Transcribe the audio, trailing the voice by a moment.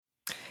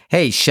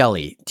Hey,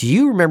 Shelly, do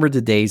you remember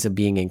the days of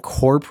being in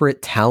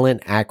corporate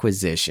talent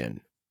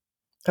acquisition?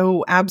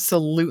 Oh,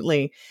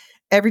 absolutely.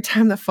 Every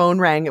time the phone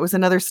rang, it was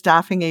another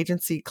staffing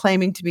agency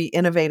claiming to be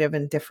innovative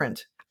and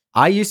different.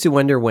 I used to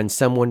wonder when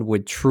someone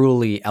would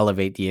truly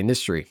elevate the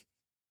industry.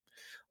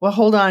 Well,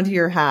 hold on to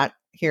your hat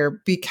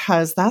here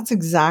because that's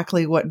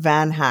exactly what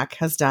Van Hack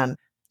has done.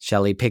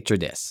 Shelly, picture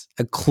this: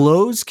 a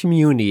closed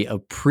community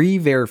of pre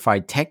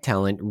verified tech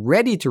talent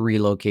ready to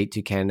relocate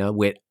to Canada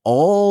with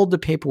all the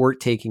paperwork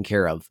taken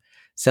care of.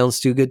 Sounds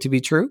too good to be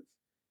true?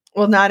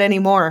 Well, not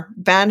anymore.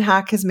 Van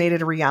Hack has made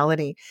it a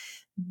reality.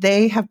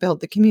 They have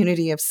built the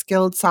community of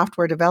skilled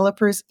software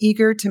developers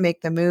eager to make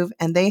the move,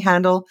 and they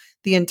handle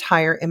the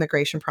entire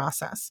immigration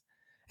process.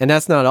 And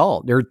that's not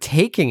all. They're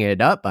taking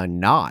it up a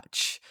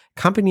notch.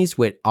 Companies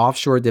with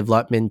offshore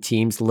development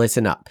teams,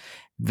 listen up.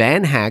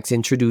 Van Hack's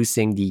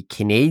introducing the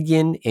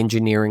Canadian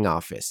Engineering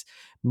Office.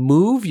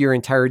 Move your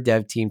entire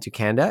dev team to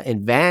Canada,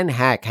 and Van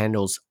Hack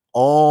handles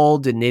all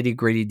the nitty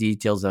gritty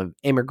details of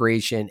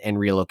immigration and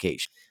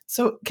relocation.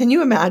 So, can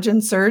you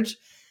imagine, Serge,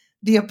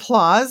 the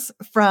applause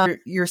from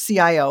your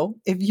CIO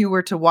if you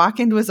were to walk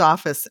into his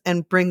office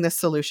and bring this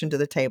solution to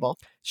the table?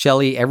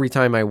 Shelly, every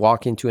time I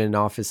walk into an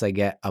office, I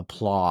get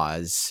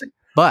applause.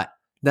 But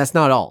that's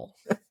not all.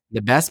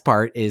 The best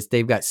part is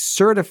they've got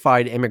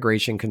certified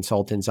immigration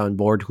consultants on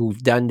board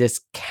who've done this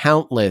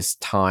countless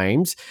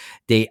times.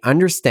 They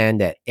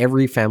understand that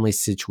every family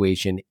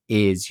situation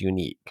is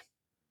unique.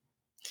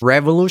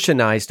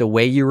 Revolutionize the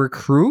way you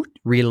recruit,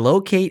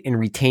 relocate, and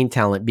retain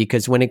talent,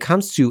 because when it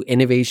comes to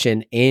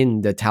innovation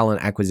in the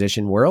talent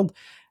acquisition world,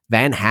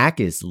 Van Hack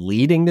is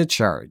leading the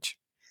charge.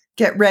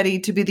 Get ready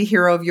to be the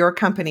hero of your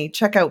company.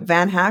 Check out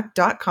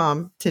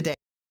vanhack.com today.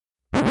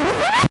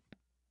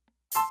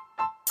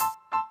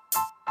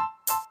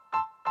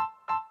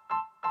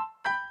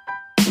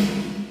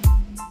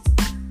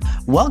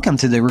 Welcome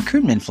to the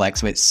Recruitment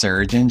Flex with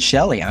Serge and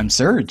Shelly. I'm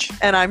Serge.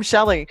 And I'm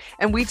Shelly,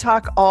 and we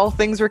talk all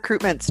things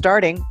recruitment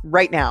starting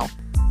right now.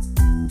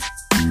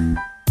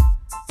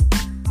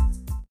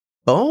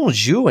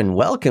 Bonjour and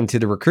welcome to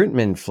the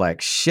Recruitment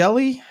Flex.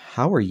 Shelly,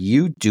 how are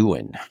you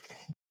doing?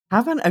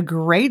 Having a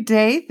great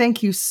day.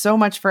 Thank you so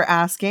much for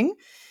asking.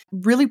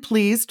 Really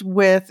pleased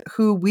with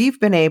who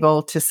we've been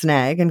able to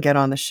snag and get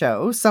on the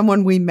show.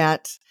 Someone we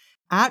met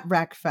at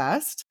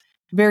RecFest,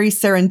 very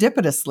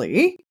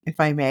serendipitously, if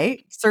I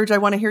may. Serge, I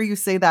want to hear you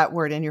say that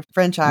word in your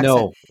French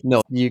accent.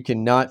 No, you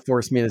cannot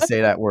force me to say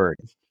that word.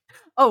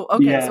 Oh,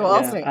 okay. So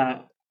I'll say it.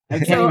 I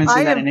can't So even I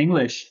say that am- in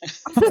English.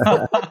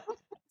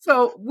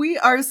 So we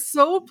are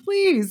so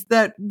pleased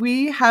that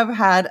we have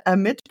had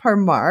Amit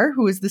Parmar,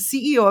 who is the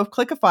CEO of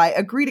Clickify,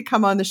 agree to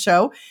come on the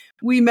show.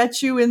 We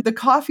met you in the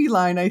coffee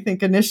line, I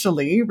think,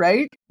 initially,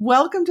 right?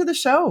 Welcome to the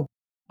show.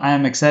 I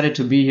am excited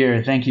to be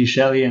here. Thank you,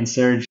 Shelly and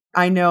Serge.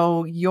 I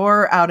know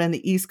you're out in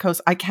the East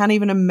Coast. I can't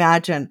even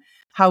imagine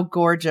how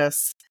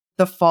gorgeous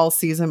the fall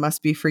season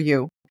must be for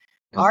you.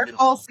 Our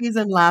fall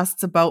season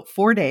lasts about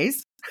 4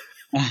 days,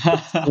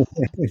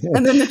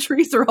 and then the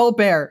trees are all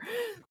bare.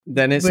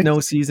 Then it's Which- snow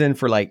season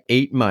for like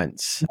 8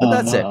 months. But Oh,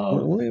 that's it.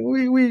 no.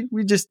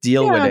 We just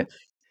deal with Yeah. it.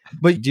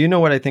 But do you know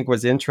what I think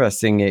was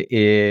interesting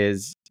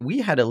is we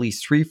had at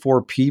least 3,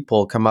 4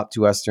 people come up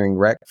to us during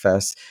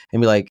RecFest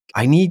and be like,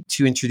 I need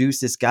to introduce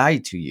this guy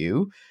to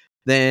you.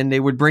 Then they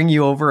would bring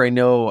you over. I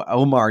know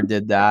Omar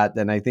did that.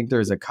 Then I think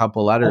there's a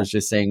couple others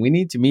just saying, we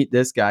need to meet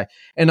this guy.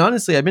 And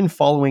honestly, I've been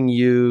following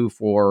you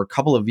for a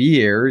couple of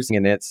years,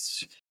 and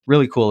it's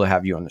really cool to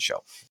have you on the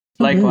show.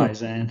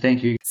 Likewise, and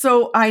thank you.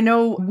 So I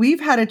know we've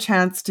had a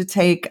chance to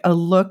take a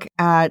look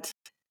at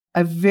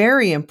a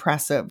very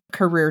impressive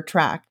career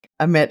track,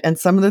 Amit, and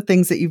some of the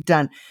things that you've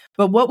done.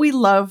 But what we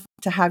love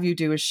to have you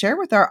do is share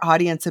with our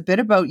audience a bit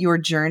about your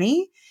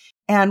journey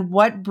and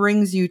what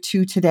brings you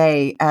to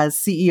today as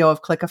CEO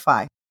of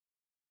Clickify.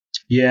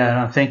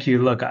 Yeah, no, thank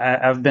you. Look,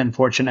 I've been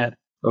fortunate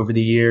over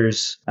the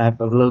years. I have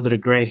a little bit of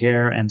gray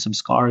hair and some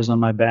scars on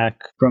my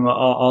back from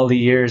all the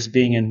years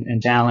being in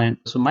talent.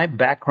 So my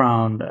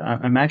background,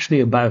 I'm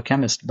actually a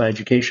biochemist by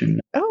education.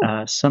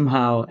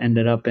 Somehow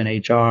ended up in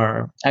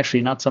HR.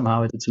 Actually, not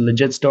somehow. It's a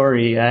legit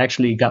story. I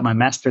actually got my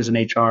master's in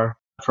HR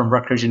from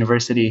Rutgers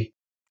University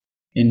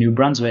in New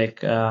Brunswick.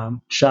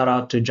 Shout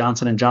out to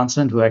Johnson &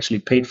 Johnson, who actually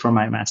paid for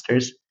my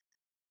master's.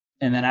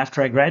 And then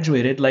after I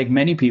graduated, like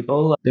many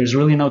people, there's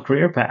really no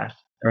career path,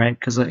 right?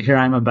 Because here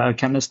I'm a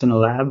biochemist in a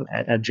lab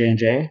at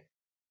J&J.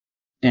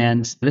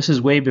 And this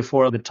is way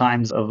before the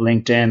times of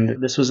LinkedIn.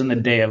 This was in the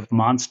day of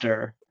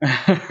Monster,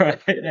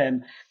 right?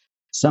 And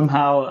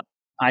somehow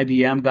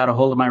IBM got a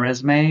hold of my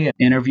resume,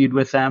 interviewed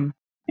with them,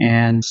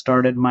 and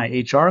started my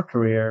HR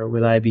career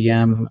with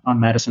IBM on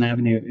Madison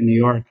Avenue in New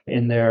York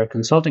in their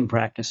consulting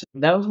practice.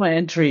 That was my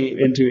entry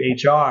into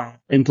HR,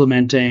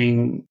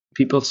 implementing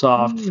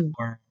PeopleSoft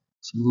for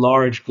some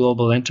large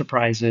global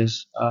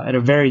enterprises at a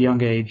very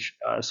young age.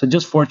 So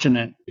just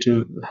fortunate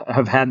to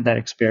have had that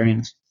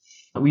experience.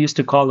 We used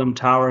to call them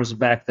towers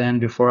back then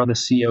before the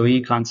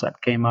COE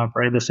concept came up,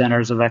 right? The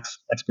centers of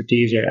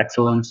expertise or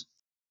excellence.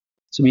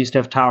 So we used to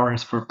have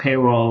towers for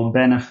payroll,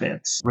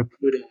 benefits,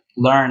 recruiting,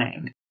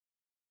 learning.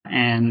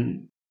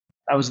 And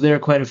I was there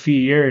quite a few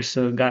years,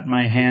 so got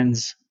my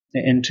hands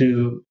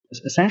into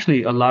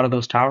essentially a lot of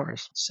those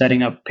towers,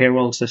 setting up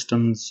payroll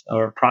systems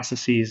or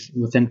processes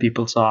within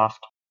PeopleSoft,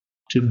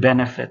 to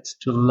benefits,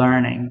 to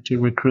learning, to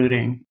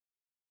recruiting.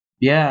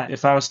 Yeah,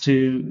 if I was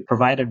to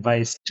provide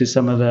advice to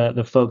some of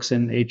the folks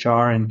in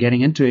HR and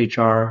getting into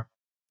HR,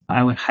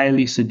 I would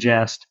highly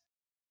suggest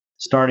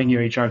starting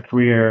your HR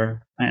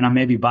career, and I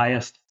may be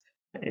biased,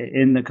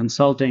 in the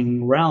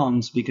consulting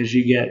realms, because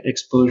you get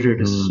exposure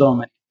to Mm. so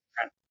many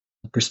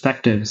different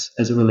perspectives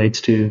as it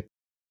relates to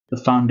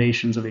the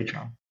foundations of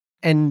HR.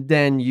 And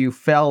then you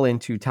fell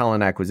into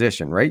talent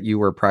acquisition, right? You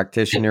were a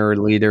practitioner,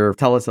 leader.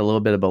 Tell us a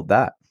little bit about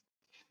that.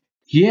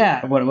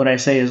 Yeah, what I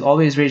say is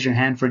always raise your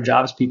hand for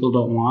jobs people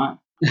don't want.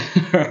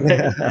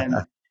 Right? And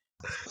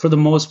for the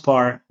most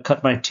part,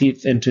 cut my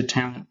teeth into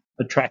talent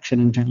attraction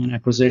and talent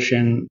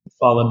acquisition,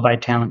 followed by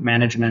talent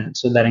management.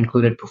 So that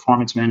included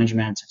performance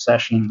management,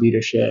 succession,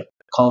 leadership,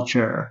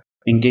 culture,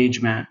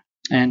 engagement.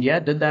 And yeah,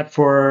 did that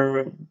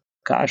for,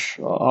 gosh,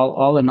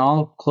 all in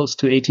all, close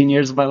to 18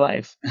 years of my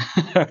life.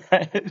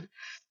 Right?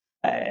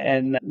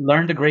 And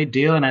learned a great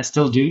deal, and I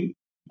still do.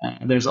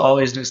 There's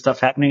always new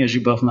stuff happening, as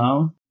you both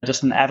know.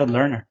 Just an avid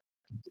learner.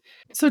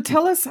 So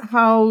tell us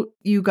how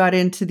you got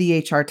into the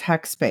HR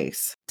tech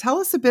space. Tell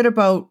us a bit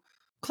about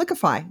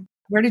Clickify.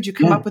 Where did you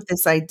come Yeah. up with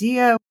this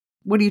idea?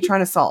 What are you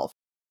trying to solve?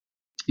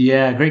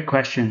 Yeah, great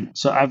question.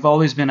 So I've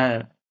always been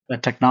a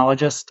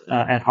technologist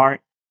at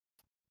heart,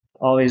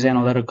 always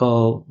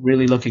analytical,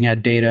 really looking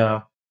at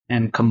data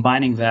and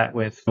combining that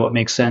with what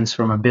makes sense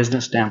from a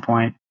business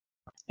standpoint.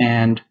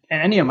 And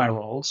in any of my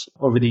roles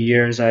over the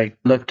years, I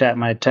looked at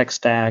my tech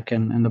stack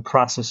and the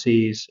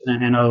processes.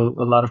 And I know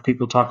a lot of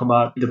people talk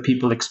about the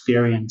people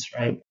experience,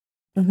 right?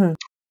 Mhm.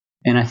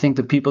 And I think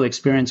the people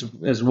experience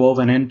is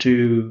woven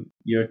into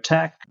your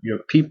tech, your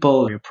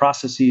people, your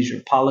processes,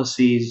 your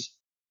policies,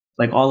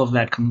 like all of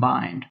that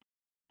combined.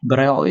 But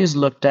I always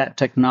looked at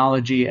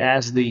technology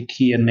as the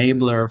key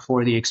enabler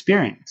for the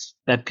experience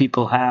that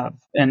people have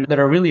and that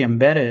are really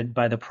embedded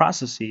by the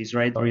processes,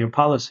 right? Or your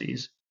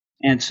policies.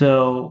 And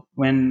so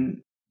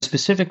when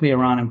specifically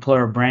around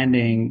employer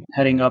branding,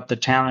 heading up the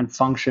talent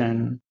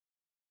function,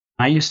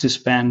 I used to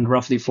spend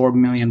roughly $4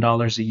 million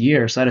a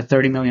year. So I had a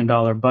 $30 million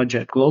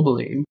budget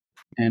globally,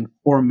 and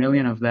 4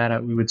 million of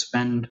that we would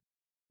spend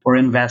or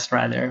invest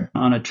rather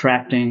on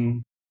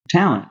attracting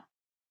talent.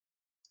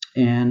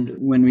 And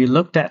when we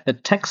looked at the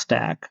tech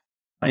stack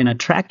in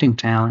attracting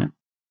talent,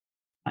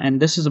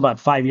 and this is about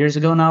 5 years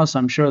ago now, so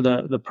I'm sure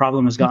the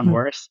problem has gotten Mhm.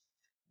 worse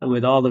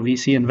with all the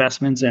VC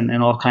investments and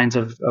all kinds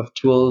of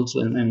tools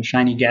and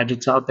shiny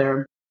gadgets out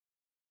there.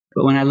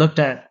 But when I looked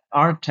at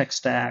our tech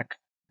stack,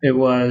 it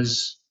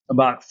was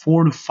about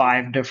 4 to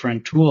 5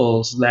 different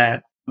tools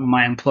that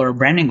my employer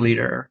branding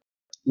leader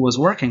was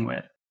working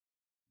with.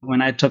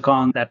 When I took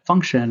on that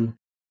function,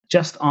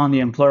 just on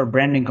the employer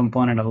branding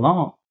component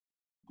alone,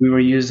 we were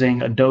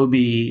using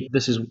Adobe.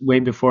 This is way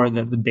before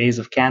the days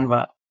of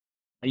Canva,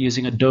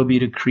 using Adobe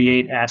to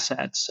create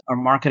assets. Our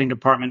marketing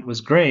department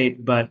was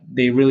great, but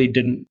they really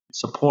didn't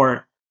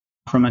support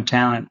from a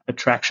talent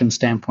attraction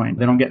standpoint.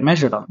 They don't get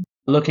measured on.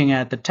 Looking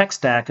at the tech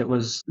stack, it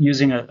was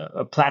using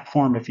a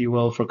platform, if you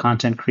will, for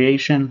content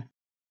creation,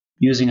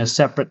 using a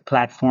separate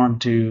platform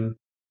to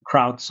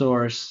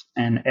crowdsource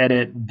and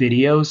edit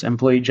videos,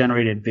 employee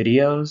generated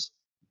videos,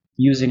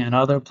 using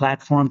another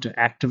platform to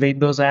activate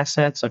those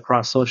assets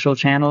across social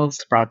channels,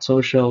 Sprout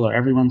Social or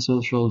Everyone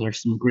Social.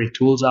 There's some great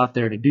tools out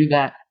there to do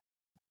that.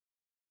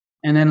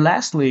 And then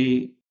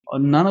lastly,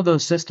 none of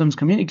those systems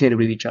communicated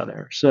with each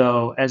other.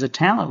 So as a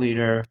talent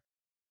leader,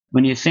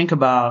 when you think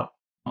about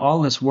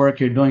all this work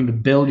you're doing to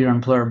build your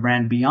employer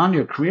brand beyond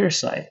your career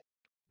site,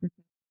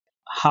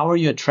 how are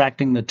you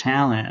attracting the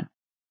talent,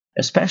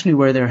 especially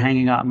where they're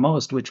hanging out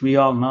most, which we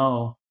all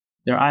know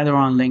they're either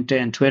on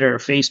LinkedIn, Twitter,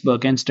 Facebook,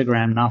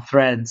 Instagram, now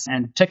Threads,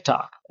 and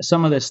TikTok.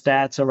 Some of the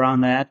stats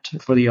around that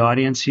for the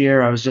audience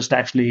here, I was just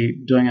actually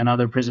doing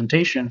another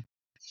presentation.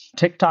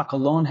 TikTok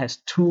alone has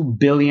 2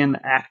 billion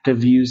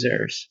active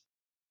users,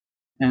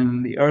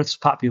 and the Earth's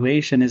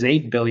population is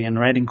 8 billion,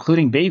 right?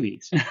 Including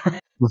babies.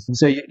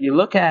 So you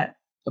look at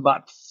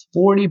about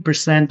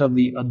 40% of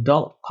the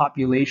adult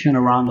population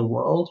around the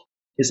world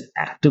is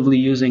actively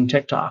using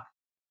TikTok.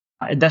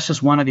 That's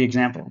just one of the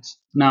examples.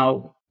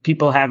 Now,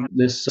 people have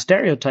this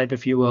stereotype,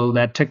 if you will,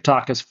 that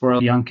TikTok is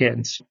for young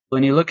kids.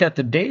 When you look at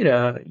the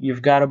data,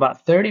 you've got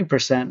about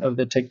 30% of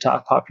the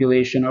TikTok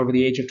population over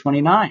the age of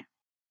 29,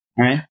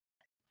 right?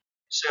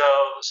 So,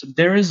 so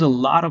there is a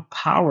lot of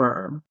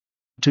power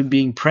to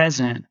being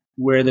present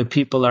where the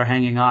people are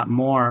hanging out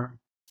more.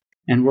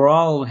 And we're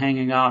all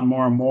hanging out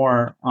more and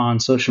more on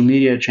social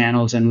media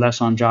channels and less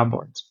on job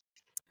boards.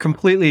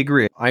 Completely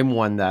agree. I'm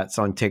one that's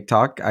on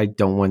TikTok. I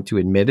don't want to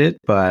admit it,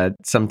 but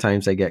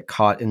sometimes I get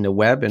caught in the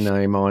web and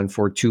I'm on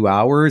for 2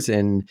 hours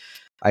and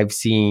I've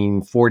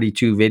seen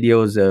 42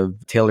 videos of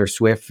Taylor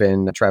Swift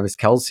and Travis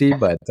Kelce,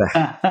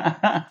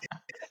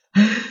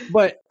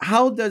 but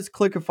how does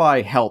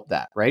Clickify help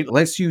that, right?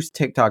 Let's use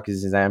TikTok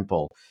as an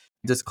example.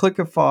 Does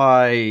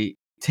Clickify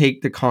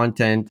take the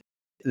content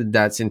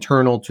that's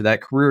internal to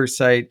that career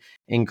site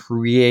and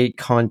create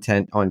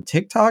content on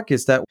TikTok?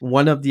 Is that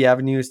one of the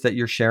avenues that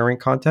you're sharing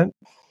content?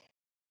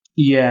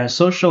 Yeah,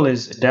 social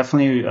is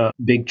definitely a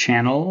big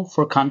channel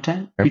for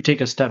content. If you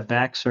take a step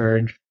back,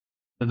 Serge,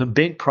 the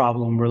big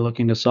problem we're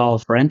looking to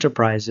solve for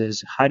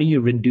enterprises, how do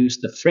you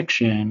reduce the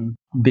friction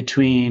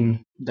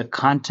between the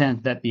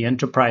content that the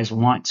enterprise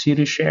wants you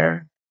to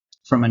share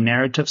from a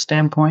narrative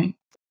standpoint,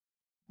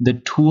 the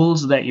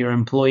tools that your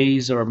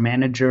employees or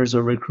managers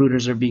or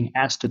recruiters are being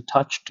asked to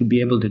touch to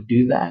be able to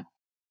do that?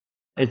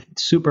 It's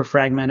super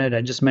fragmented.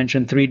 I just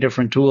mentioned 3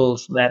 different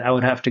tools that I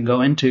would have to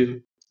go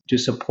into to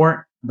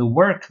support the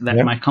work that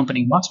Yeah. my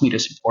company wants me to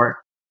support.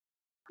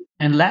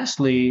 And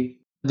lastly,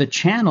 the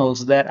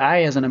channels that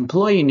I, as an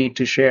employee, need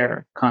to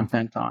share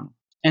content on.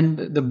 And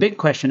the big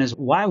question is,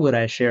 why would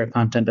I share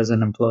content as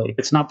an employee?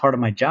 It's not part of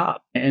my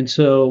job. And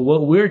so,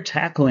 what we're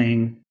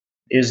tackling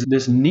is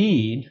this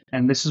need,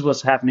 and this is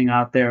what's happening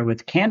out there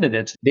with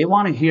candidates. They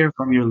want to hear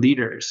from your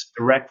leaders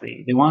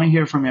directly, they want to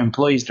hear from your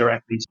employees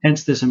directly.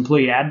 Hence, this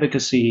employee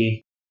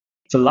advocacy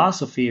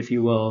philosophy, if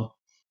you will.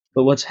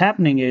 But what's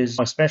happening is,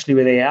 especially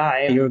with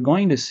AI, you're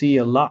going to see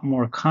a lot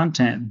more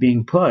content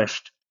being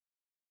pushed,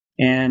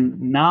 and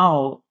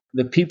now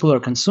the people who are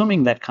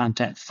consuming that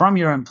content from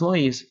your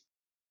employees,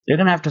 they're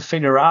going to have to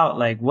figure out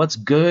like what's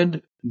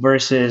good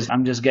versus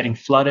I'm just getting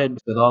flooded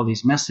with all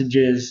these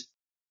messages.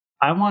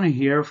 I want to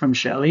hear from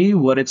Shelly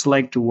what it's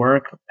like to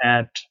work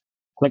at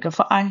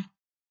Clickify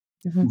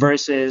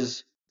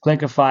versus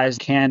Clickify's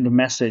canned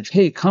message.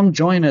 Hey, come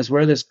join us.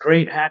 We're this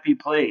great, happy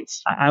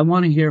place. I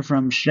want to hear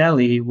from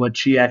Shelly what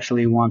she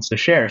actually wants to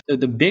share.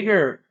 The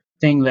bigger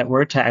thing that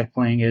we're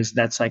tackling is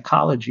that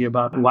psychology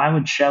about why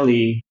would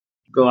Shelly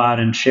go out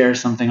and share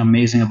something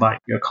amazing about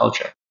your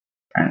culture,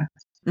 right?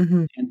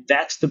 Mm-hmm. And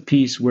that's the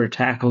piece we're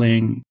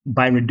tackling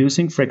by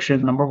reducing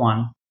friction, number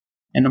one.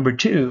 And number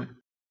two,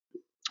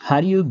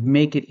 how do you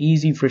make it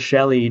easy for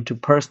Shelly to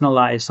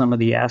personalize some of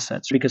the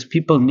assets? Because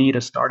people need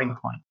a starting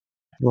point.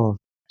 Well,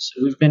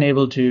 So we've been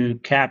able to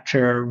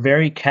capture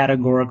very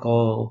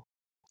categorical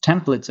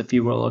templates, if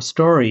you will, or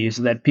stories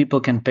that people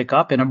can pick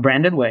up in a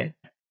branded way.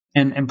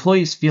 And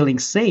employees feeling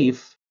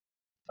safe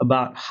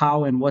about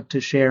how and what to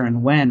share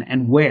and when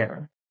and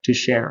where to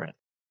share it.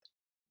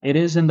 It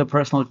is in the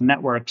personal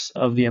networks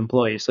of the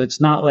employees. So it's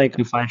not like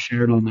if I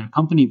share it on their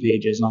company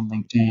pages on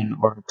LinkedIn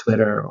or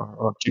Twitter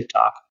or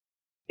TikTok.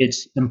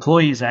 It's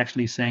employees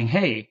actually saying,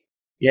 hey,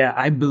 yeah,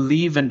 I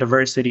believe in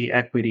diversity,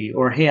 equity,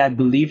 or hey, I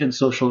believe in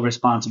social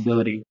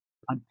responsibility.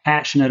 I'm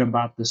passionate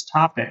about this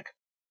topic.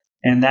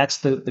 And that's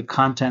the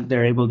content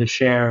they're able to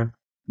share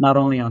not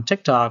only on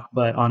TikTok,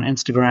 but on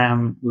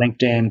Instagram,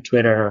 LinkedIn,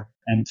 Twitter,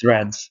 and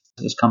Threads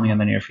is coming in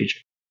the near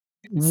future.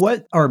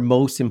 what are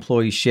most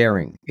employees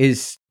sharing?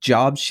 Is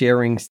job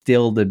sharing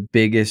still the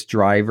biggest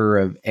driver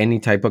of any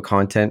type of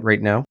content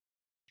right now?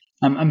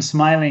 I'm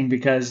smiling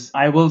because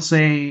I will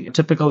say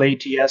typical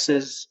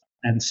ATSs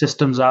and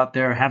systems out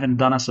there haven't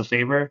done us a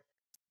favor.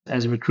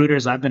 As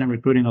recruiters, I've been in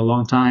recruiting a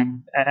long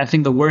time. I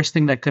think the worst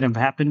thing that could have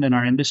happened in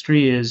our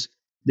industry is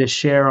the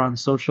share on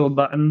social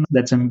button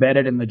that's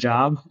embedded in the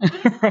job.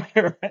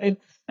 Right?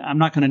 I'm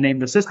not going to name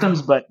the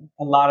systems, but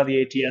a lot of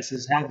the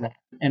ATSs have that.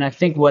 And I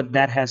think what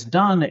that has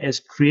done is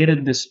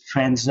created this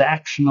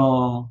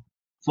transactional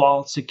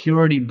false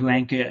security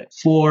blanket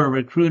for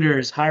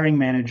recruiters, hiring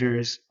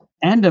managers,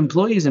 and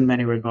employees in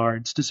many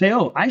regards to say,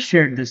 oh, I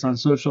shared this on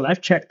social.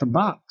 I've checked the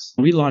box.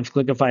 We launched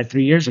Clickify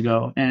 3 years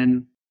ago.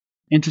 And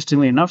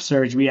interestingly enough,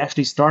 Serge, we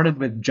actually started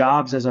with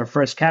jobs as our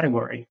first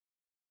category.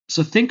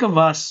 So think of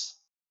us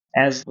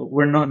as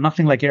we're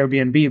nothing like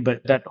Airbnb,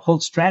 but that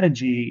whole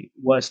strategy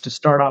was to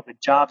start off with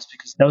jobs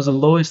because that was the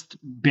lowest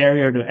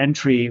barrier to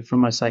entry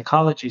from a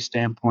psychology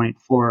standpoint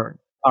for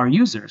our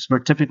users. We're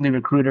typically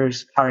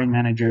recruiters, hiring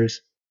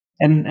managers,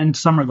 and in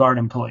some regard,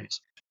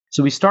 employees.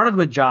 So we started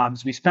with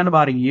jobs. We spent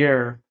about a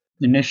year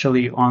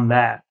initially on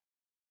that.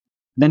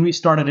 Then we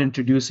started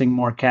introducing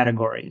more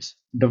categories: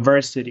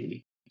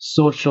 diversity,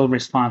 social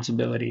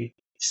responsibility,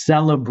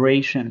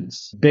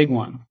 celebrations, big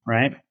one,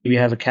 right? We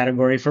have a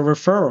category for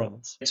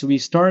referrals. So we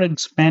started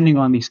expanding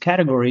on these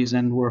categories,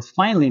 and we're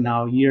finally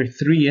now, year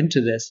 3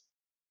 into this,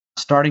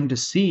 starting to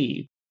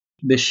see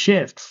the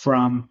shift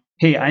from,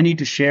 hey, I need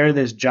to share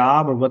this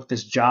job or what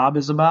this job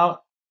is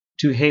about,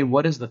 to, hey,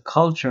 what is the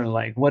culture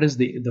like? What is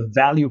the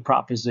value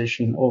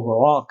proposition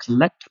overall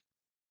collectively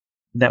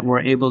that we're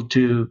able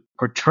to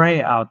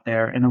portray out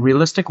there in a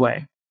realistic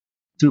way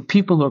through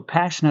people who are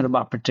passionate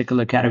about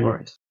particular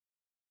categories?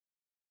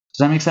 Does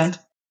that make sense?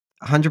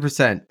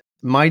 100%.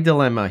 My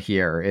dilemma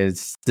here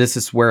is this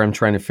is where I'm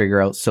trying to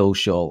figure out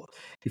social.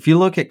 If you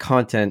look at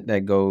content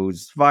that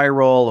goes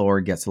viral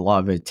or gets a lot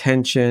of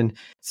attention,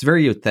 it's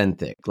very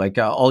authentic. Like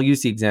I'll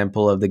use the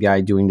example of the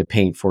guy doing the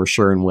paint for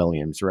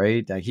Sherwin-Williams,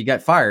 right? He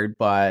got fired,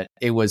 but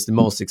it was the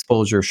most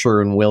exposure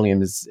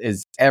Sherwin-Williams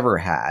has ever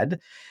had.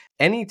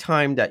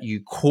 Anytime that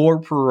you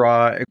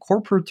corporatize,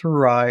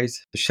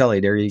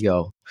 Shelley, there you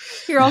go.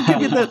 Here, I'll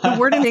give you the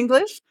word in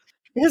English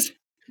is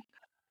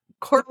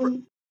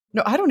corporate.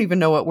 No, I don't even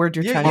know what word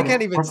you're trying You to.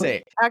 can't even say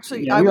it.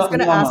 Actually, Yeah, I we was all, going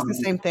we to all ask know.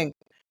 the same thing.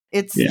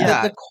 It's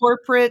Yeah. the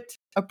corporate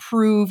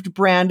approved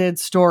branded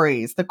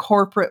stories, the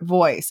corporate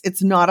voice.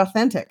 It's not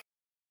authentic.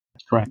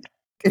 Correct.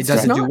 It's It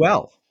just doesn't do not.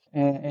 well.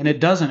 And it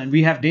doesn't. And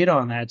we have data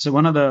on that. So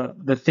one of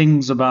the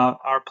things about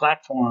our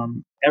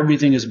platform,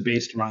 everything is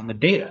based around the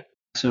data.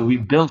 So we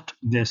built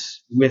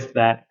this with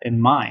that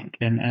in mind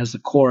and as the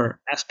core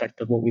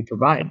aspect of what we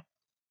provide.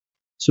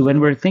 So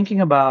when we're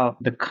thinking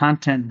about the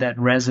content that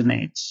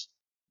resonates,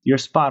 you're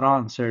spot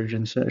on, Serge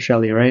and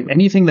Shelley, right?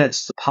 Anything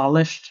that's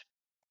polished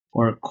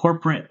or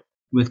corporate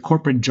with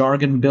corporate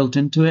jargon built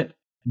into it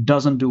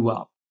doesn't do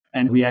well.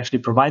 And we actually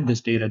provide this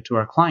data to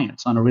our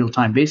clients on a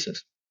real-time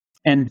basis.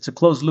 And it's a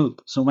closed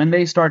loop. So when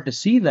they start to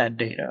see that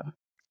data,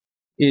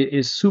 it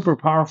is super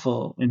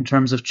powerful in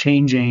terms of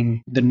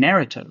changing the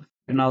narrative.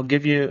 And I'll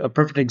give you a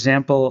perfect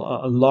example,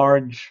 a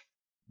large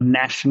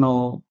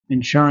national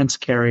insurance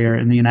carrier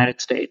in the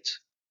United States.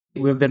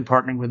 We've been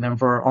partnering with them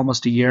for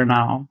almost a year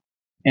now.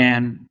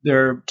 And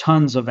there are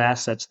tons of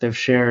assets they've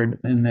shared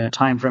in the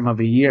time frame of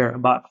a year,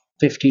 about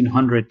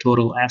 1,500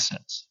 total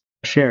assets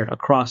shared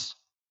across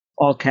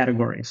all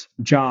categories: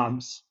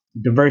 jobs,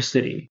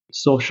 diversity,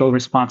 social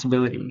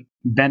responsibility,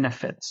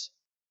 benefits,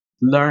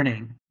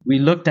 learning. We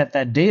looked at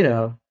that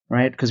data,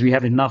 right? Because we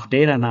have enough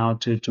data now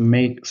to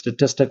make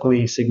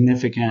statistically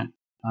significant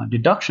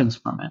deductions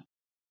from it.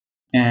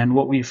 And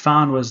what we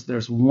found was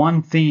there's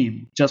one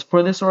theme just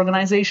for this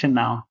organization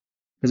now,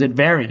 because it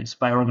varies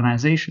by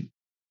organization.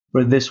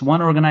 For this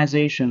one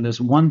organization,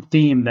 there's one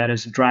theme that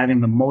is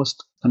driving the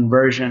most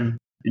conversion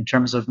in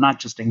terms of not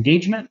just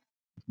engagement,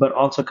 but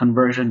also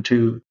conversion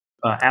to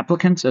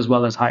applicants as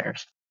well as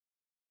hires.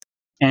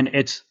 And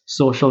it's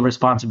social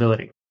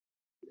responsibility.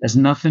 It has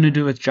nothing to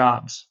do with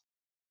jobs.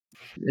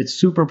 It's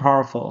super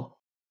powerful.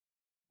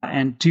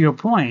 And to your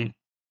point,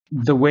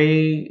 the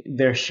way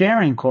they're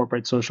sharing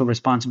corporate social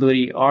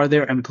responsibility are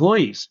their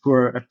employees who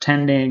are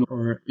attending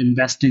or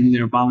investing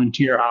their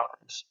volunteer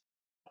hours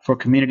for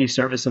community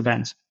service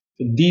events.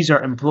 These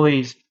are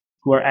employees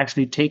who are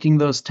actually taking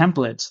those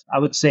templates, I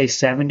would say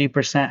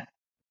 70%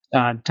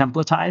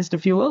 templatized,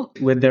 if you will,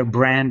 with their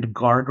brand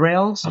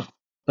guardrails,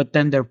 but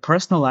then they're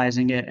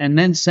personalizing it and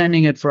then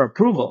sending it for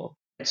approval.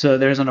 So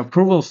there's an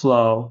approval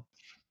flow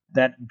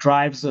that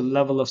drives the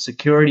level of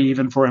security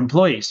even for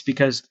employees,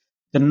 because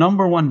the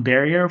number one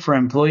barrier for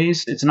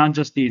employees, it's not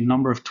just the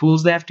number of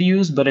tools they have to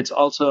use, but it's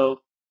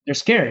also they're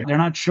scared. They're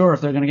not sure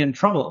if they're going to get in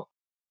trouble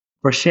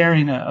for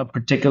sharing a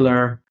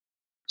particular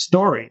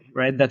story,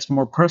 right? That's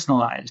more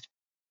personalized.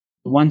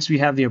 Once we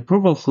have the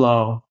approval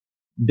flow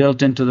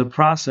built into the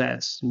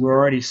process, we're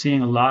already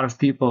seeing a lot of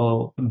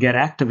people get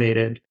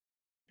activated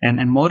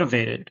and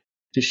motivated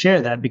to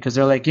share that, because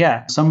they're like,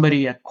 yeah,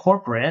 somebody at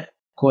corporate,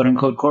 quote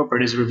unquote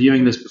corporate, is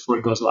reviewing this before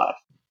it goes live.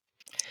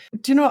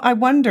 Do you know, I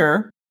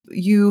wonder,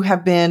 you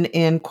have been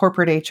in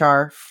corporate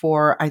HR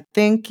for, I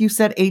think you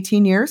said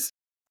 18 years.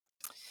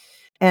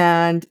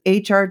 And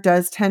HR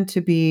does tend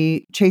to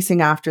be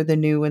chasing after the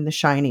new and the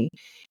shiny.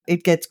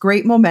 It gets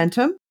great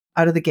momentum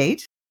out of the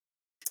gate.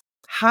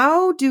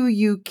 How do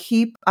you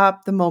keep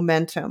up the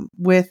momentum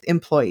with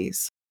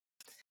employees?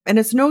 And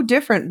it's no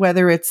different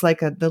whether it's like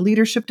the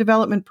leadership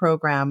development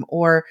program,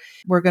 or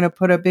we're going to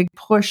put a big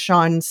push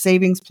on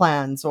savings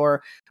plans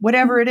or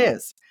whatever it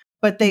is,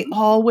 but they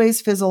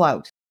always fizzle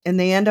out and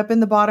they end up in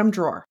the bottom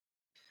drawer.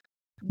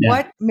 Yeah.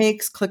 What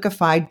makes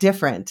Clickify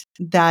different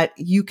that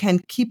you can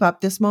keep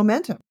up this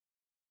momentum?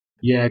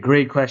 Yeah,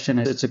 great question.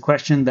 It's a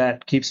question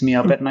that keeps me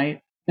up at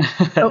night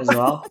as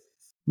well.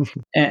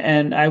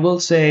 And I will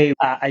say,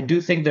 I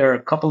do think there are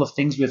a couple of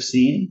things we've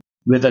seen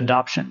with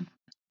adoption.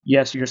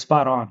 Yes, you're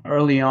spot on.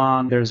 Early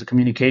on, there's a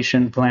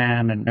communication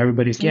plan, and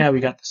everybody's, yeah, we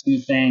got this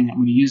new thing, I'm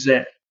going to use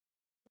it.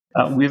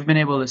 We've been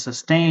able to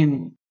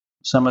sustain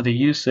some of the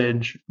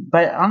usage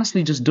by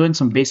honestly just doing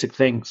some basic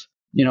things.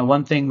 You know,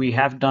 one thing we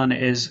have done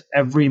is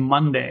every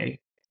Monday,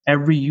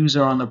 every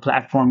user on the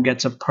platform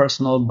gets a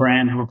personal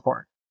brand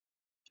report.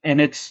 And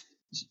it's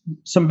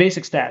some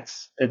basic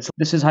stats. It's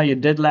this is how you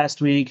did last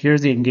week.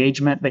 Here's the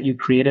engagement that you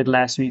created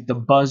last week, the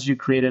buzz you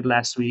created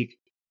last week.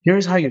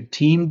 Here's how your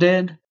team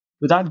did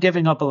without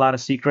giving up a lot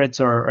of secrets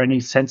or any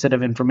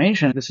sensitive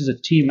information. This is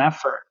a team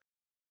effort.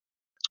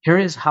 Here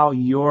is how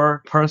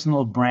your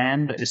personal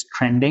brand is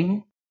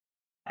trending.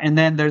 And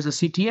then there's a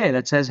CTA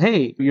that says,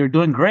 hey, you're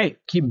doing great.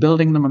 Keep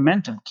building the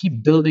momentum.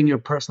 Keep building your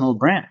personal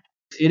brand.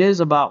 It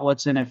is about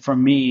what's in it for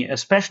me,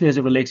 especially as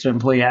it relates to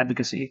employee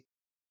advocacy.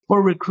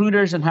 For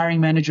recruiters and hiring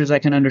managers, I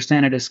can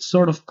understand it as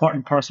sort of part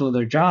and parcel of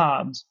their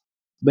jobs.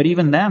 But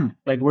even them,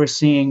 like, we're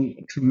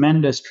seeing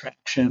tremendous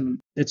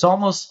traction. It's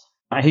almost,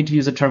 I hate to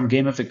use the term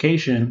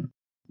gamification,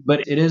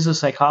 but it is a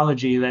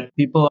psychology that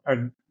people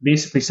are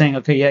basically saying,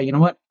 okay, yeah, you know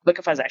what?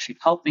 Clickify is actually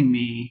helping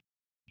me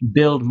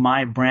build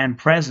my brand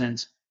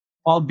presence,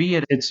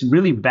 albeit it's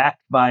really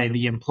backed by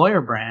the employer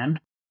brand,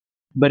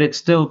 but it's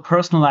still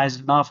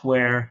personalized enough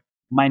where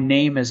my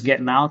name is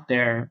getting out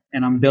there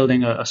and I'm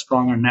building a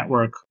stronger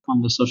network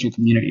on the social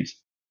communities.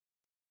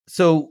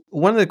 So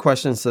one of the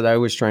questions that I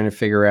was trying to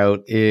figure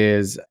out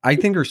is, I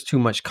think there's too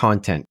much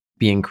content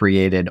being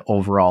created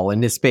overall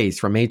in this space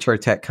from HR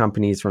tech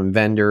companies, from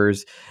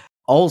vendors.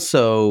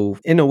 also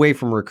in a way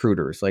from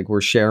recruiters. Like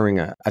we're sharing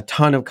a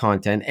ton of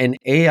content, and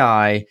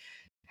AI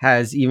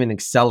has even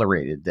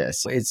accelerated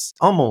this. It's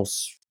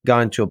almost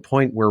gone to a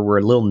point where we're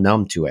a little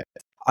numb to it.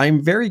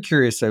 I'm very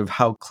curious of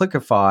how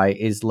Clickify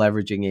is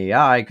leveraging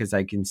AI because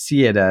I can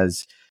see it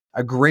as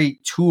a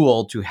great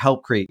tool to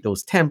help create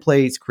those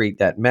templates, create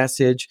that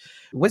message.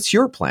 What's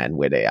your plan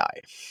with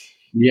AI?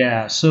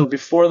 Yeah. So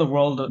before the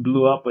world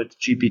blew up with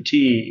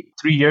GPT,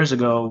 3 years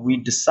ago, we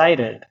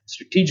decided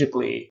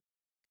strategically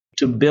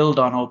to build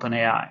on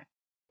OpenAI.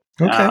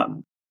 Okay.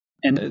 Um,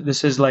 and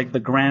this is like the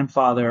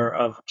grandfather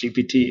of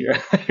GPT.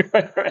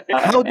 Right?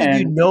 How did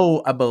you And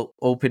know about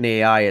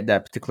OpenAI at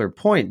that particular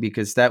point?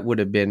 Because that would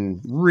have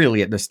been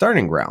really at the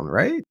starting ground,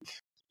 right?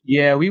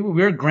 yeah,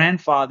 we're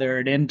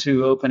grandfathered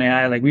into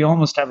OpenAI. Like we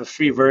almost have a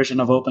free version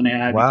of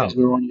OpenAI Wow. because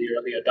we were one of the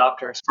early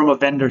adopters from a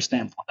vendor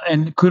standpoint.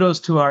 And kudos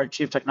to our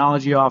chief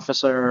technology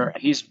officer.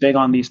 He's big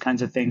on these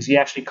kinds of things. He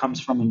actually comes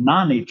from a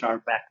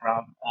non-HR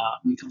background.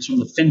 He comes from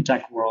the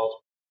fintech world,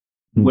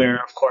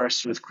 where, of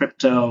course, with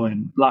crypto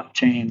and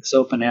blockchain, this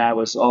OpenAI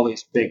was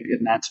always big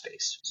in that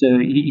space. So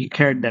he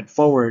carried that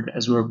forward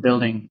as we were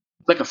building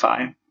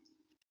Clickify.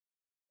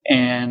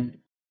 And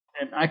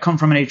I come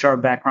from an HR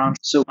background,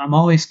 so I'm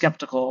always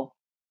skeptical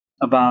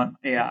about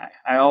AI.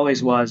 I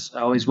always was,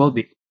 I always will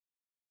be.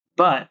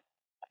 But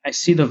I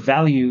see the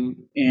value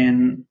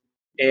in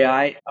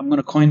AI. I'm going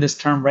to coin this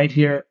term right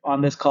here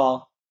on this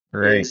call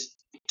Right. is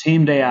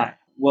tamed AI.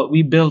 What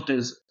we built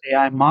is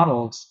AI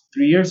models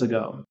 3 years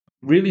ago,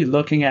 really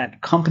looking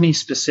at company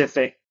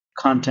specific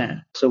content.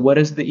 So what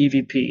is the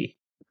EVP?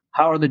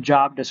 How are the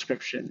job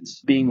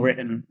descriptions being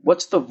written?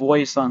 What's the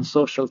voice on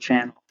social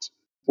channels?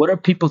 What are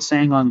people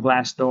saying on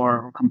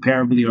Glassdoor or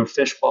Comparably or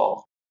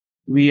Fishbowl?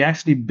 We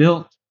actually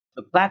built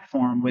the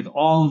platform with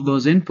all of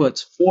those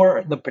inputs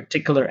for the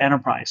particular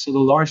enterprise. So the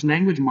large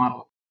language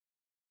model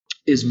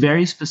is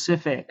very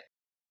specific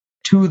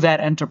to that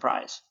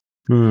enterprise.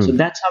 So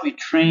that's how we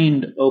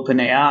trained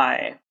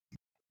OpenAI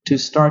to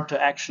start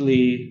to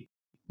actually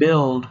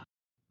build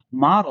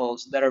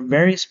models that are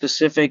very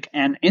specific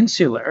and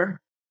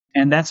insular.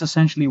 And that's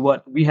essentially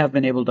what we have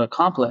been able to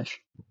accomplish.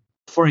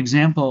 For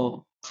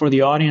example, for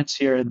the audience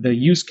here, the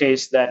use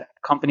case that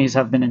companies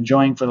have been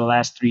enjoying for the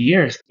last 3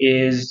 years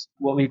is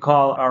what we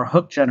call our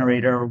hook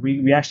generator.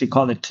 We actually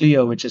call it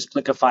Clio, which is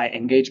Clickify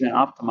Engagement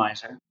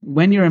Optimizer.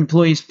 When your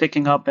employee is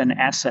picking up an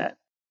asset,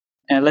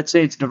 and let's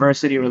say it's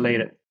diversity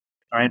related,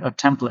 all right, a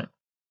template,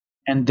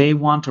 and they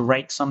want to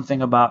write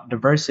something about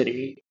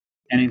diversity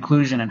and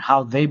inclusion and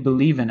how they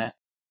believe in it,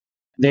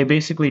 they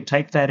basically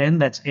type that in.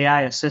 That's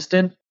AI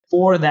assistant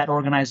for that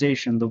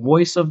organization, the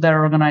voice of that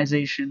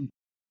organization,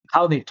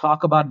 how they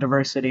talk about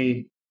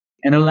diversity,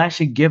 and it'll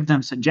actually give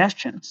them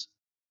suggestions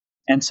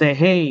and say,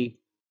 hey,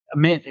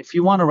 Amit, if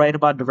you want to write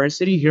about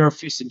diversity, here are a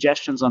few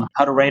suggestions on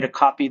how to write a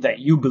copy that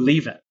you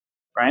believe in,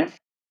 right?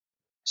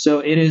 So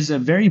it is a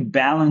very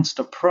balanced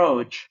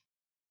approach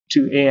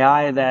to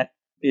AI that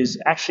is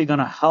actually going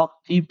to help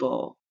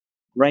people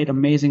write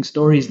amazing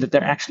stories that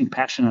they're actually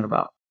passionate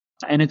about.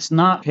 And it's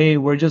not, hey,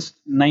 we're just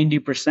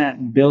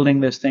 90%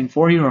 building this thing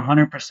for you or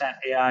 100%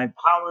 AI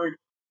powered.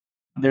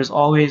 There's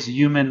always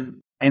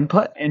human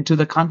input into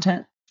the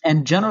content.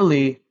 And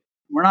generally,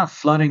 we're not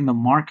flooding the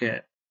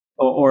market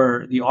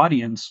or the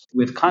audience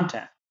with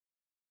content.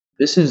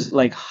 This is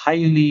like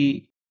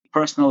highly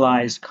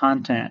personalized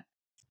content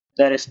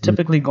that is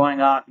typically going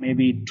out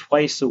maybe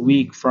twice a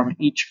week from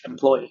each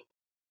employee.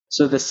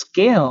 So the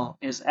scale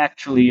is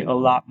actually a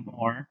lot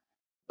more,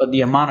 but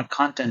the amount of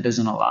content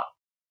isn't a lot.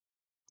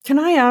 Can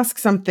I ask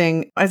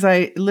something as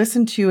I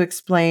listen to you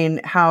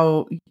explain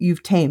how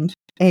you've tamed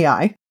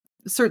AI?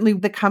 Certainly,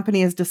 the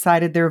company has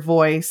decided their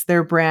voice,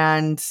 their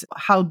brand,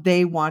 how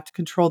they want to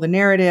control the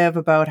narrative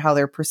about how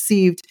they're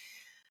perceived.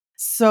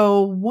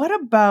 So, what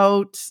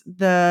about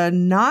the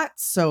not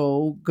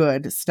so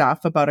good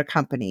stuff about a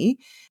company?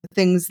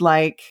 Things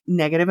like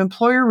negative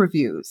employer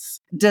reviews.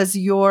 Does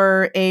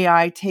your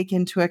AI take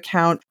into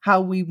account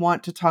how we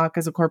want to talk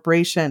as a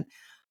corporation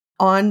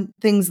on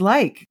things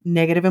like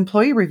negative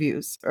employee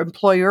reviews, or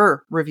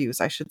employer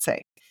reviews, I should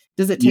say?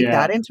 Does it take Yeah.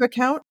 that into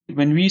account?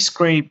 When we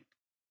scrape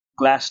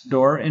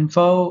Glassdoor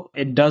info,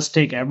 it does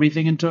take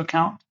everything into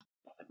account,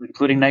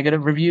 including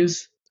negative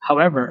reviews.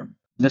 However,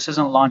 this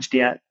isn't launched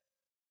yet.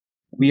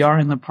 We are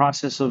in the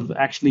process of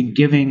actually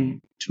giving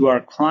to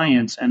our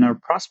clients and our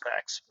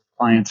prospects,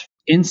 clients,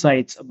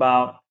 insights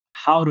about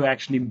how to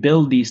actually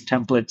build these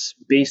templates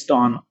based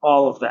on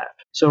all of that.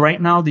 So right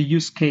now, the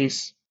use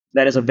case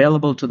that is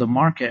available to the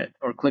market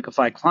or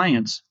Clickify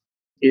clients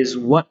is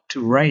what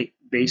to write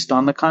based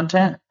on the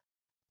content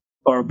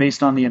or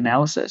based on the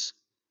analysis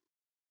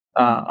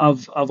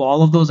of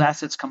all of those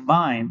assets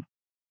combined.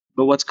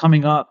 But what's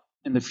coming up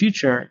in the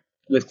future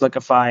with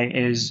Clickify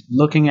is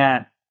looking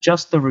at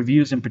just the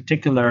reviews in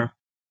particular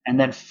and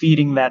then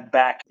feeding that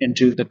back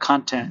into the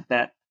content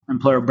that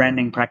employer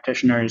branding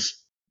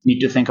practitioners need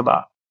to think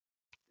about.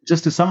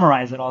 Just to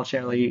summarize it all,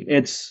 Shirley,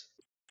 it's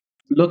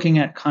looking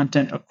at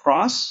content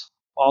across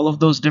all of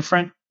those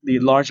different, the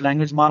large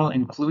language model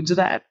includes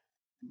that,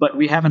 but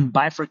we haven't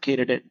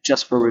bifurcated it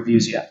just for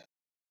reviews yet.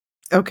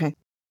 Okay.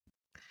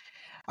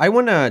 I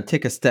want to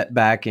take a step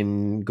back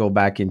and go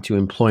back into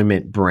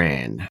employment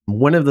brand.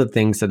 One of the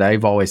things that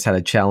I've always had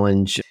a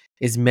challenge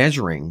is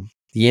measuring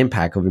the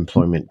impact of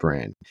employment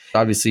brand.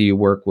 Obviously, you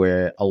work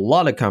with a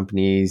lot of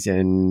companies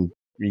and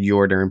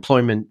you're their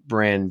employment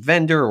brand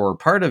vendor or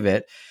part of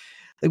it.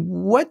 Like,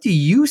 what do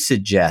you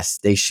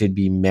suggest they should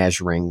be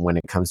measuring when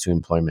it comes to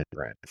employment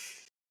brand?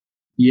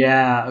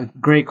 Yeah,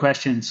 great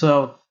question.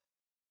 So,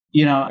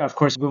 of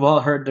course, we've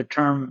all heard the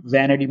term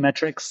vanity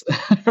metrics,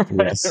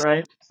 Yes.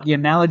 right? The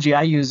analogy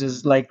I use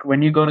is like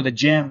when you go to the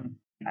gym,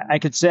 I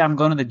could say I'm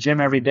going to the gym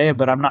every day,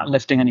 but I'm not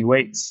lifting any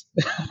weights.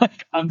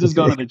 Like, I'm just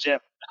going to the gym.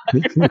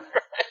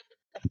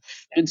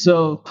 And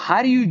so,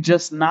 how do you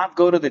just not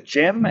go to the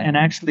gym and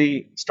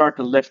actually start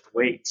to lift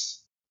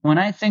weights? When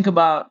I think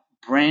about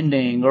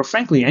branding, or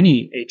frankly,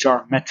 any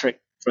HR metric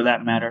for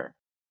that matter,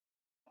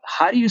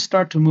 how do you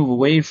start to move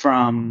away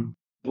from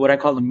what I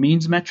call the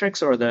means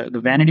metrics or the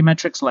vanity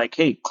metrics, like,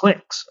 hey,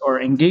 clicks or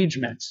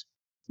engagements?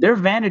 They're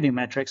vanity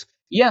metrics.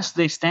 Yes,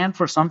 they stand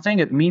for something,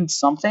 it means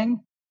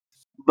something.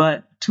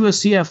 But to a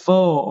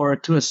CFO or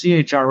to a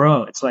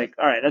CHRO, it's like,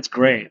 all right, that's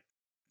great.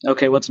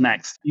 Okay, what's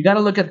next? You got to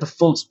look at the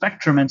full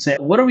spectrum and say,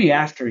 what are we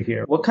after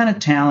here? What kind of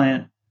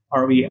talent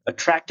are we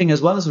attracting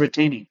as well as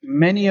retaining?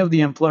 Many of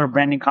the employer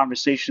branding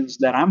conversations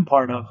that I'm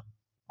part of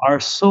are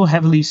so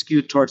heavily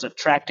skewed towards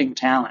attracting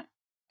talent.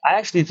 I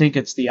actually think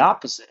it's the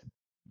opposite.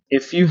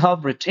 If you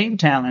help retain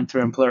talent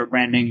through employer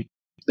branding,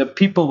 the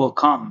people will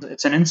come.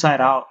 It's an inside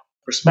out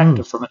Mm.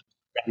 perspective from a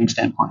branding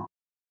standpoint.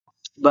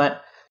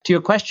 But to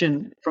your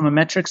question, from a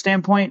metric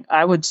standpoint,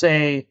 I would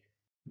say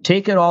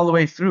take it all the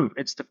way through.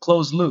 It's the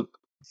closed loop.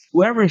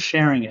 Whoever is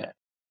sharing it,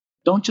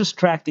 don't just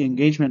track the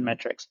engagement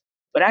metrics,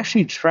 but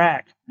actually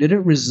track, did it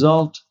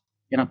result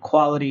in a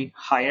quality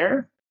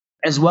hire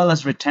as well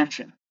as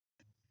retention?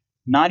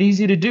 Not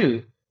easy to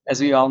do, as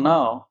we all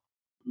know.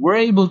 We're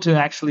able to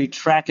actually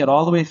track it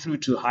all the way through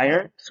to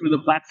hire through the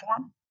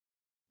platform.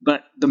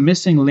 But the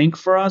missing link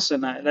for us,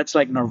 and that's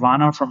like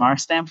nirvana from our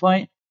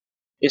standpoint,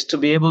 is to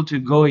be able to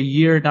go a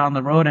year down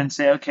the road and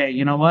say, okay,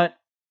 you know what?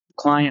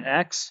 Client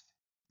X,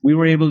 we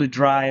were able to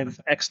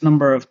drive X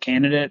number of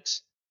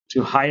candidates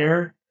to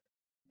hire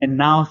and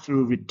now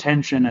through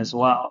retention as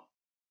well.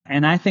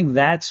 And I think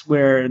that's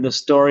where the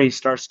story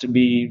starts to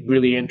be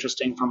really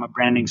interesting from a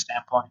branding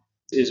standpoint,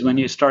 is when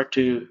you start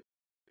to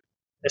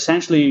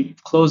essentially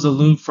close the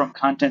loop from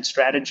content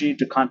strategy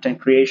to content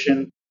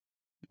creation,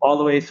 all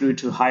the way through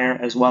to hire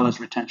as well as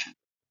retention.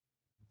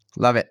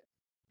 Love it.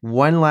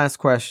 One last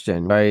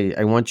question.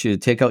 I want you to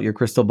take out your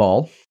crystal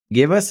ball.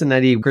 Give us an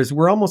idea, because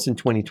we're almost in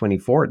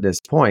 2024 at this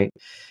point.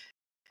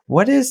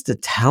 What is the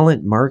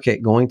talent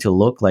market going to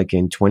look like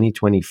in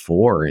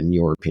 2024, in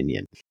your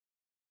opinion?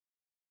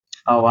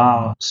 Oh,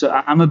 wow. So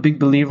I'm a big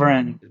believer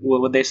in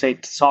what they say,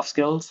 soft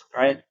skills,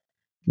 right?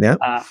 Yeah.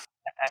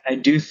 I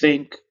do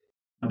think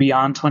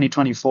beyond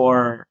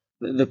 2024,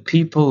 the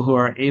people who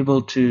are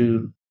able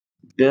to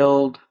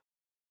build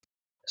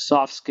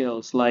soft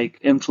skills like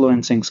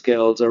influencing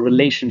skills or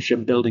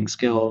relationship building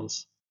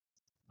skills,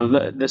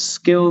 the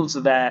skills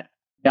that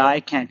AI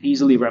can't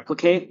easily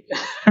replicate,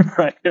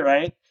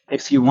 right?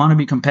 If you want to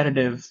be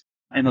competitive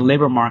in the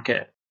labor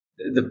market,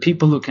 the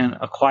people who can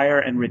acquire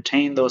and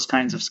retain those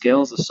kinds of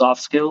skills, the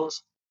soft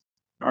skills,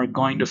 are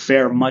going to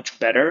fare much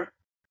better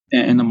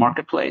in the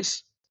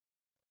marketplace.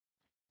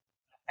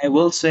 I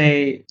will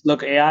say,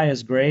 look, AI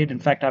is great. In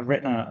fact, I've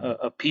written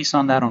a piece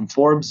on that on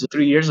Forbes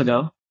 3 years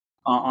ago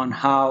on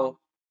how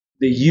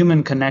the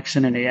human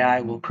connection in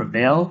AI will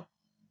prevail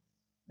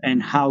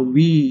and how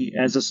we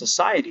as a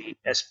society,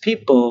 as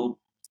people,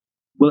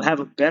 will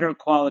have a better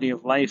quality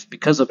of life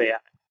because of AI.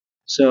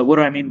 So, what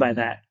do I mean by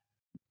that?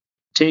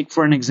 Take,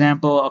 for an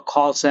example, a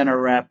call center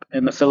rep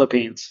in the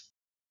Philippines.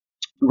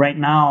 Right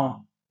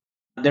now,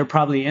 they're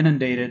probably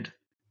inundated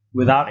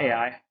without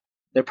AI.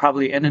 They're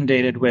probably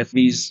inundated with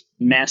these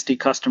nasty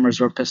customers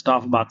who are pissed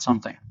off about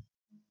something.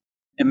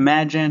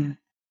 Imagine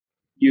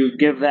you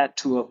give that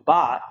to a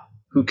bot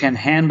who can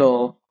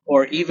handle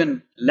or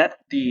even let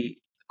the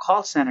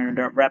call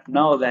center rep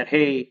know that,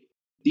 hey,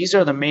 these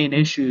are the main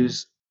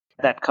issues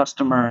that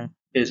customer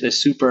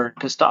is super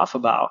pissed off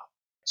about.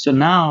 So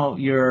now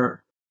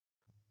you're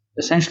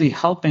essentially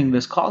helping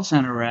this call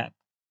center rep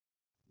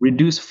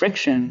reduce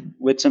friction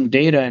with some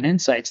data and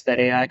insights that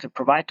AI could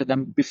provide to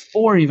them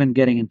before even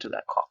getting into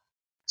that call.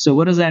 So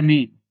what does that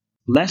mean?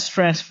 Less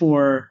stress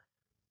for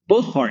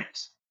both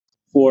parties,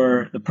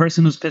 for the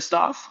person who's pissed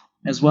off,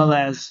 as well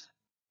as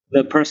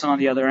the person on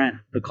the other end,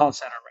 the call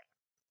center rep.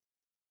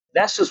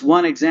 That's just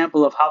one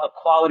example of how the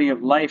quality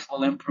of life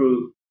will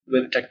improve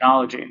with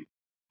technology.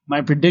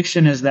 My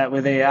prediction is that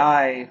with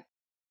AI,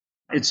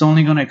 it's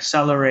only going to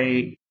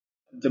accelerate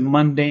the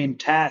mundane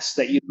tasks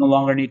that you no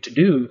longer need to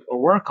do or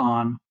work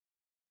on.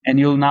 And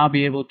you'll now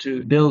be able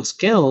to build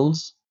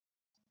skills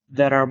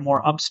that are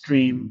more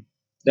upstream,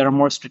 that are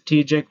more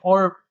strategic,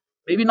 or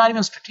maybe not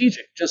even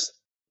strategic, just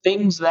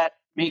things that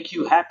make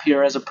you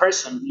happier as a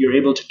person, you're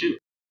able to do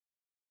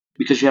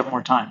because you have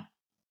more time.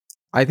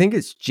 I think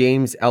it's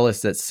James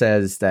Ellis that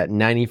says that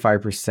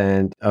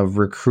 95% of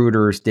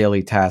recruiters'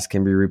 daily tasks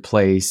can be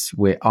replaced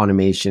with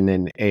automation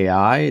and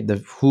AI. The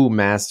who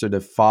master the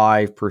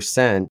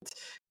 5%,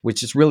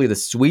 which is really the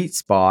sweet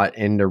spot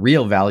and the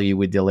real value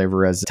we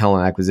deliver as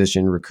talent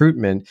acquisition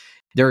recruitment,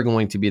 they're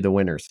going to be the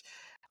winners.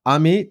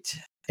 Amit,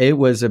 it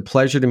was a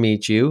pleasure to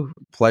meet you.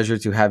 Pleasure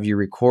to have you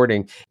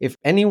recording. If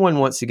anyone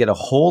wants to get a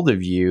hold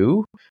of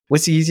you,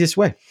 what's the easiest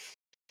way?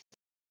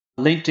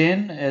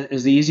 LinkedIn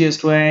is the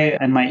easiest way,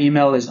 and my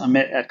email is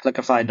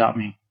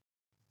amit@clickify.me.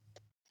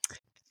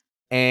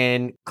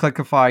 And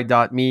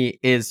clickify.me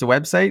is the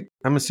website,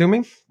 I'm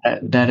assuming?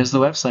 That is the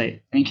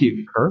website. Thank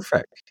you.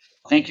 Perfect.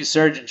 Thank you,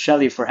 Serge and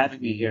Shelley, for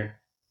having me here.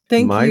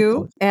 Thank My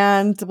you. pleasure.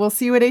 And we'll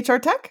see you at HR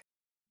Tech.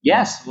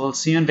 Yes, we'll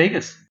see you in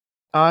Vegas.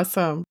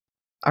 Awesome.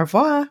 Au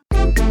revoir.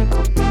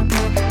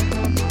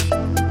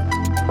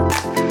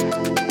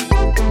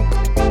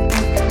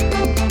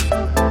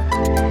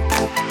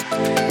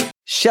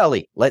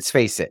 Shelley, let's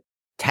face it,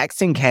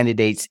 texting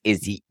candidates is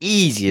the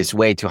easiest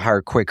way to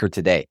hire quicker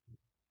today.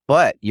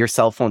 But your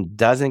cell phone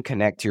doesn't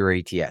connect to your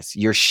ATS.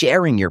 You're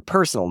sharing your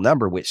personal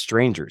number with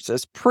strangers.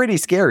 That's pretty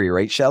scary,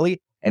 right,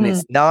 Shelley? And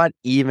it's not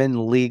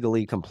even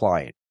legally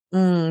compliant.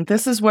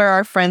 This is where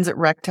our friends at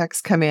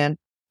RecText come in.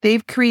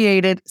 They've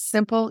created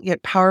simple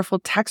yet powerful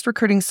text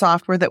recruiting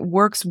software that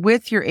works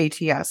with your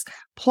ATS.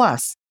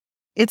 Plus,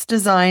 it's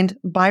designed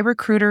by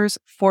recruiters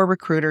for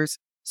recruiters,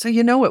 so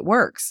you know it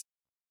works.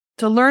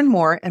 To learn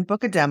more and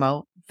book a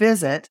demo,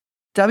 visit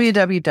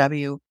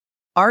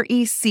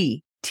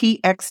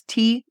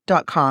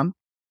www.rectxt.com,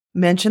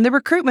 mention the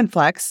Recruitment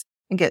Flex,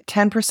 and get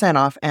 10%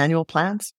 off annual plans.